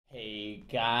Hey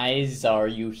guys,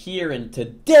 Xaryu here, and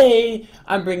today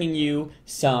I'm bringing you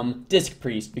some Disc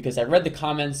Priest because I read the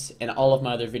comments in all of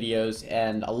my other videos,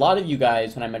 and a lot of you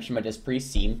guys, when I mentioned my Disc Priest,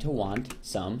 seem to want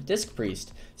some Disc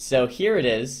Priest. So here it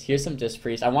is. Here's some Disc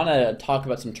Priest. I want to talk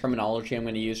about some terminology I'm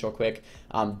going to use real quick.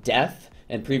 Death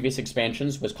in previous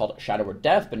expansions was called Shadow or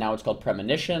Death, but now it's called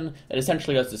Premonition. It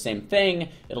essentially does the same thing.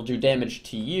 It'll do damage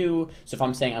to you. So if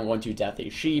I'm saying I'm going to death a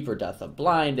sheep or death a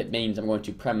blind, it means I'm going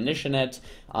to premonition it,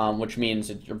 which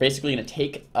means you're basically going to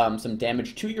take some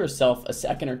damage to yourself a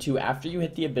second or two after you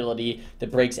hit the ability that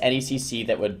breaks any CC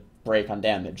that would break on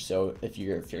damage. So if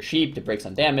you're sheeped, it breaks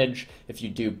on damage. If you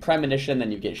do premonition,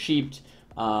 then you get sheeped.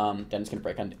 Then it's going to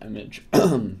break on damage.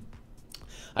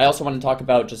 I also want to talk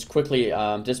about, just quickly,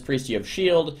 Disc Priest, you have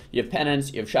Shield, you have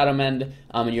Penance, you have Shadow Mend,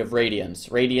 and you have Radiance.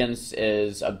 Radiance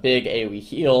is a big AoE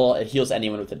heal. It heals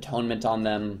anyone with Atonement on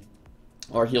them,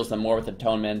 or heals them more with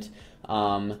Atonement.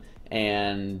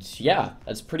 And yeah,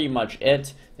 that's pretty much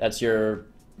it. That's your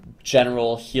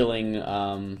general healing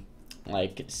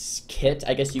like kit,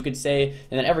 I guess you could say.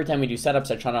 And then every time we do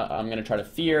setups, I'm going to try to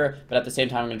fear, but at the same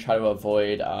time I'm going to try to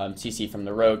avoid CC from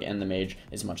the Rogue and the Mage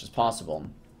as much as possible.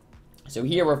 So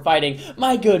here we're fighting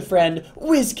my good friend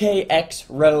WizKX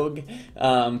Rogue,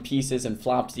 Pieces and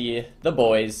Flopsy, the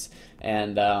boys,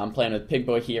 and I'm playing with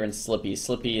Pigboy here and Slippy.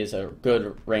 Slippy is a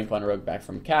good rank 1 rogue back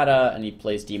from Kata, and he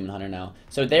plays Demon Hunter now.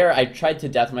 So there, I tried to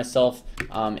death myself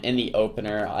in the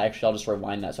opener. I'll just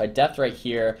rewind that. So I deathed right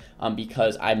here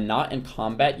because I'm not in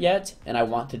combat yet, and I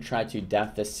want to try to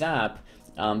death the sap.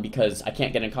 Because I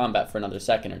can't get in combat for another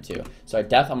second or two. So I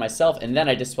death on myself, and then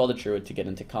I dispel the Druid to get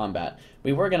into combat.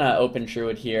 We were going to open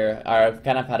Druid here, or I've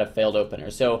kind of had a failed opener.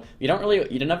 So you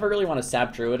never really want to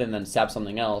sap Druid and then sap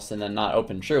something else and then not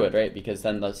open Druid, right? Because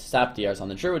then the sap DR is on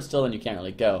the Druid still, and you can't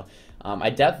really go. I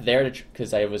death there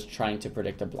because I was trying to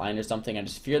predict a blind or something. I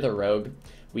just fear the Rogue.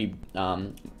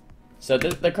 So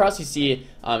the cross you see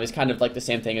is kind of like the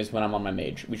same thing as when I'm on my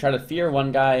mage. We try to fear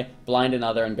one guy, blind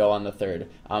another, and go on the third.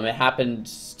 It happened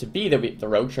to be that the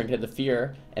rogue trinketed the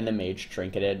fear, and the mage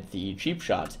trinketed the cheap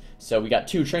shot. So we got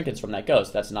 2 trinkets from that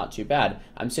ghost. That's not too bad.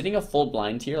 I'm sitting a full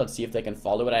blind here. Let's see if they can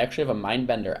follow it. I actually have a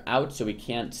Mindbender out, so we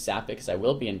can't sap it because I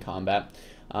will be in combat.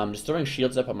 Just throwing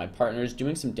shields up on my partners,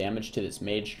 doing some damage to this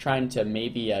mage, trying to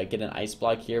maybe get an ice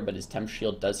block here, but his temp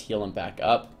shield does heal him back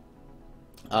up.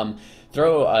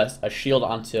 Throw a shield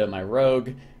onto my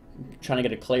rogue, trying to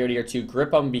get a clarity or two.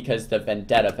 Grip him because the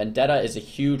Vendetta. Vendetta is a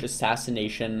huge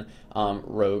assassination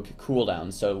rogue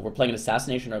cooldown. So we're playing an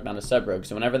assassination rogue, not a sub rogue.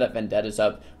 So whenever that Vendetta is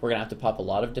up, we're going to have to pop a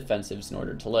lot of defensives in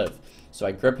order to live. So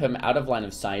I grip him out of line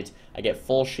of sight. I get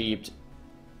full sheeped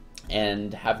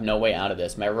and have no way out of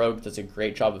this. My rogue does a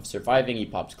great job of surviving. He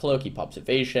pops cloak, he pops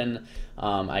evasion.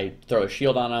 I throw a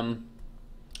shield on him.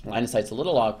 Line of sight's a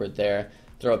little awkward there.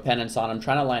 Throw a penance on him,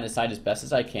 trying to line aside as best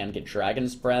as I can, get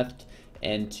Dragon's Breathed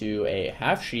into a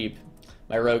half sheep.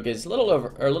 My rogue is a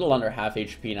little under half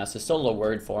HP now, so still a little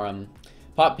worried for him.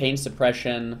 Pop pain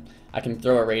suppression. I can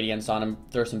throw a radiance on him,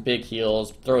 throw some big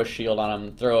heals, throw a shield on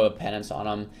him, throw a penance on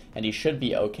him, and he should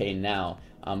be okay now.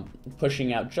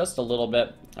 Pushing out just a little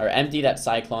bit, or empty that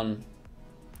cyclone.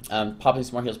 Popping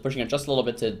some more heals, pushing it just a little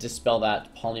bit to dispel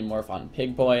that polymorph on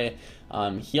Pigboy,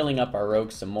 healing up our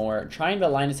rogue some more, trying to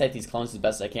line of sight these clones as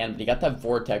best I can, but he got that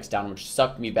vortex down, which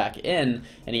sucked me back in,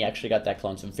 and he actually got that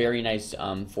clone. So very nice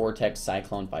vortex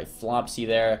cyclone by Flopsy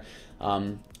there.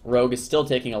 Rogue is still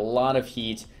taking a lot of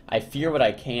heat. I fear what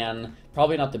I can,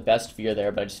 probably not the best fear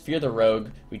there, but I just fear the rogue.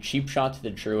 We cheap shot to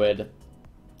the Druid.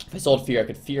 If I sold fear, I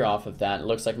could fear off of that. It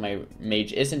looks like my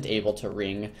mage isn't able to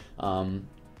ring.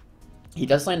 He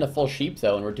does land a full sheep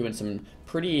though, and we're doing some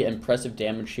pretty impressive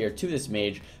damage here to this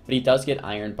mage, but he does get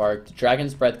Iron Bark.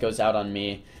 Dragon's Breath goes out on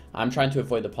me. I'm trying to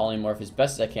avoid the polymorph as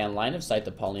best as I can. Line of sight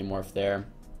the polymorph there.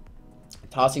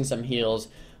 Tossing some heals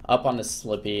up on the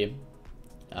Slippy.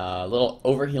 A little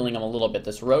overhealing him a little bit.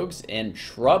 This rogue's in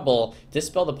trouble.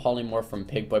 Dispel the polymorph from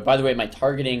Pigboy. By the way, my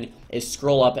targeting is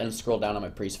scroll up and scroll down on my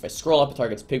priest. If I scroll up, it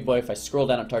targets Pigboy. If I scroll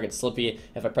down, it targets Slippy.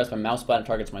 If I press my mouse button, it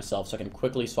targets myself. So I can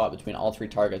quickly swap between all 3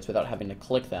 targets without having to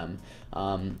click them.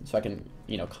 So I can,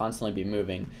 constantly be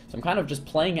moving. So I'm kind of just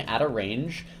playing at a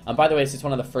range. By the way, this is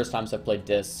one of the first times I've played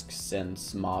Disc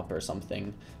since MOP or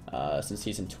something, since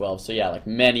season 12. So yeah, like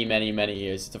many, many, many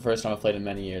years. It's the first time I've played in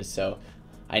many years. So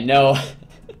I know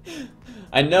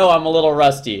I'm a little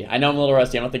rusty. I'm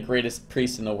not the greatest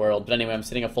priest in the world. But anyway, I'm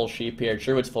sitting a full sheep here.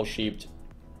 Druid's full sheeped.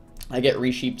 I get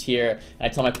re-sheeped here. And I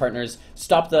tell my partners,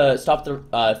 stop the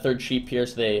 3rd sheep here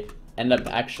so they end up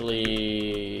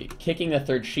actually kicking the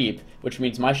third sheep, which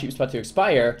means my sheep's about to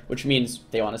expire, which means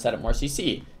they want to set up more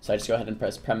CC. So I just go ahead and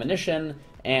press Premonition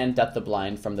and Death the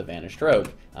Blind from the Vanished Rogue.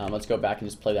 Let's go back and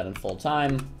just play that in full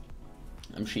time.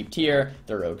 I'm sheeped here,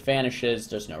 the rogue vanishes,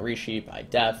 there's no resheep, I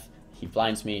death, he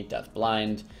blinds me, death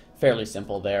blind. Fairly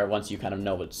simple there once you kind of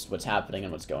know what's happening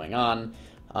and what's going on.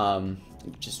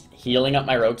 Just healing up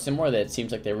my rogue some more. That it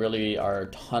seems like they really are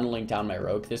tunneling down my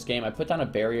rogue this game. I put down a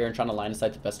barrier and trying to line of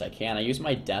sight the best I can. I used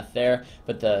my death there,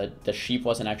 but the sheep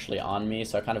wasn't actually on me,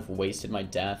 so I kind of wasted my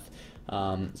death.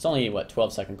 It's only, what,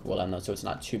 12-second cooldown though, so it's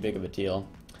not too big of a deal.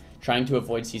 Trying to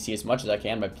avoid CC as much as I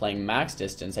can by playing max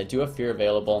distance. I do have fear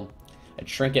available. I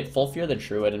trinket full fear the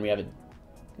druid, and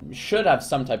we should have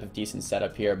some type of decent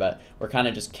setup here, but we're kind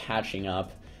of just catching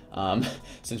up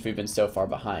since we've been so far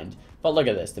behind. But look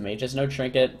at this, the mage has no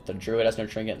trinket, the druid has no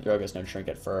trinket, the rogue has no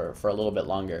trinket for a little bit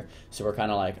longer. So we're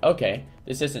kind of like, okay,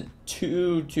 this isn't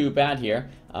too bad here.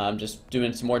 Just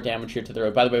doing some more damage here to the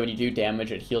rogue. By the way, when you do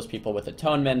damage, it heals people with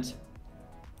atonement.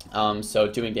 So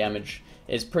doing damage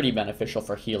is pretty beneficial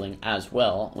for healing as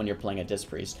well when you're playing a Disc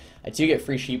Priest. I do get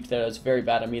free sheep though, it's very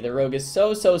bad on me. The rogue is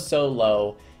so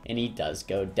low, and he does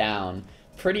go down.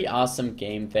 Pretty awesome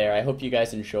game there. I hope you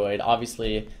guys enjoyed.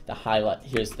 Obviously, the highlight,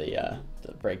 here's the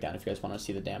breakdown if you guys want to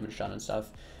see the damage done and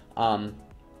stuff.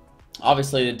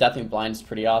 Obviously, the Deathing Blind is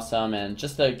pretty awesome, and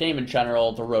just the game in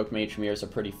general, the Rogue Mage Mirrors are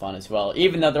pretty fun as well.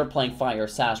 Even though they're playing Fire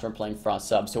Sash, we're playing Frost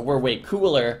Sub, so we're way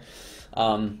cooler.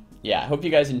 Yeah, I hope you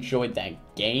guys enjoyed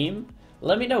that game.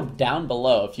 Let me know down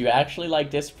below if you actually like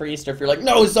Disc Priest, or if you're like,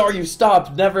 no, Xaryu,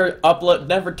 stop,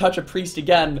 never touch a priest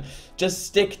again, just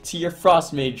stick to your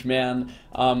Frost Mage, man.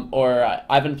 Or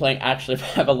I've been playing, actually, I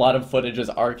have a lot of footage as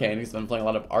Arcane, because I've been playing a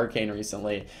lot of Arcane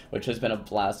recently, which has been a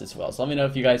blast as well. So let me know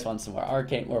if you guys want some more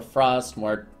Arcane, more Frost,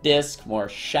 more Disc, more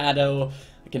Shadow.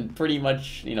 I can pretty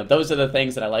much, you know, those are the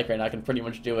things that I like right now. I can pretty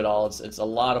much do it all. It's a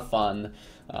lot of fun.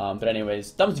 But anyways,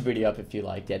 thumbs the video up if you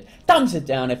liked it. Thumbs it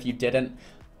down if you didn't.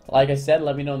 Like I said,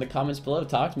 let me know in the comments below.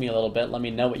 Talk to me a little bit. Let me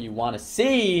know what you want to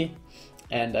see.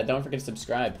 And don't forget to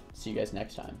subscribe. See you guys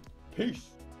next time. Peace.